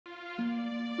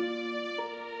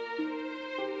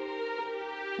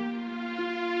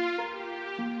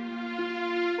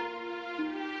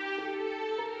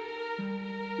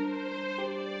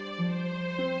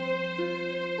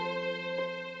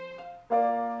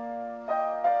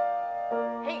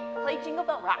Jingle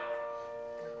Bell Rock.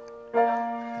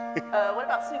 What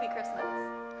about Snoopy Christmas?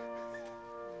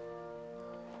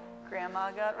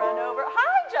 Grandma got run over.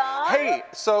 Hi, John. Hey,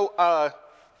 so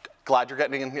glad you're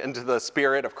getting into the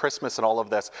spirit of Christmas and all of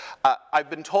this. I've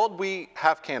been told we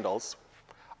have candles.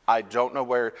 I don't know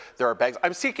where there are bags.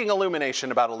 I'm seeking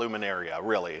illumination about Illuminaria,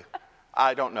 really.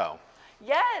 I don't know.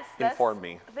 Yes. Inform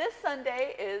me. This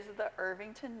Sunday is the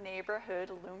Irvington Neighborhood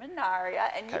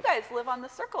Luminaria, and you guys live on the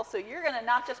circle, so you're going to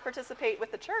not just participate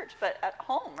with the church, but at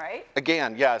home, right?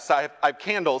 Again, yes, I have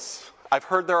candles. I've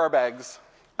heard there are bags.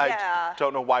 Yeah. I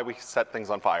don't know why we set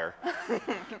things on fire.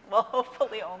 Well,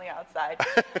 hopefully only outside.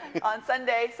 On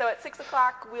Sunday, so at 6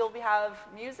 o'clock, we'll have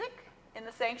music in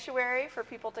the sanctuary for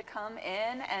people to come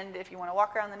in, and if you want to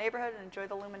walk around the neighborhood and enjoy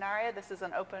the Luminaria, this is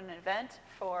an open event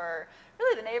for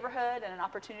really the neighborhood and an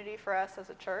opportunity for us as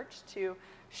a church to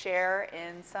share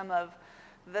in some of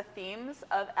the themes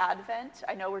of Advent.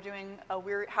 I know we're doing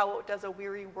how does a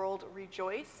weary world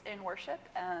rejoice in worship,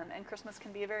 and Christmas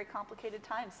can be a very complicated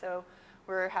time, so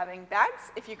we're having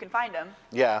bags, if you can find them.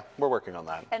 Yeah, we're working on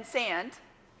that. And sand.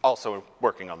 Also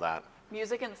working on that.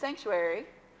 Music in the sanctuary.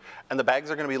 And the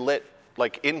bags are going to be lit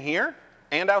like in here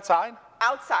and outside?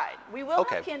 Outside. We will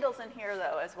have candles in here,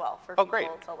 though, as well for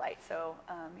people to light. So,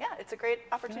 yeah, it's a great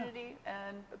opportunity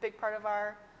and a big part of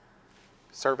our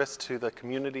service to the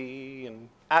community and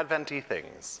Advent-y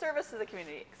things. Service to the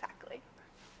community, exactly.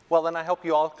 Well, then I hope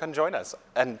you all can join us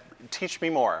and teach me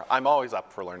more. I'm always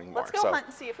up for learning more. Let's go hunt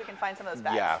and see if we can find some of those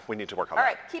bags. Yeah, we need to work on that. All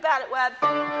right, keep at it, Webb.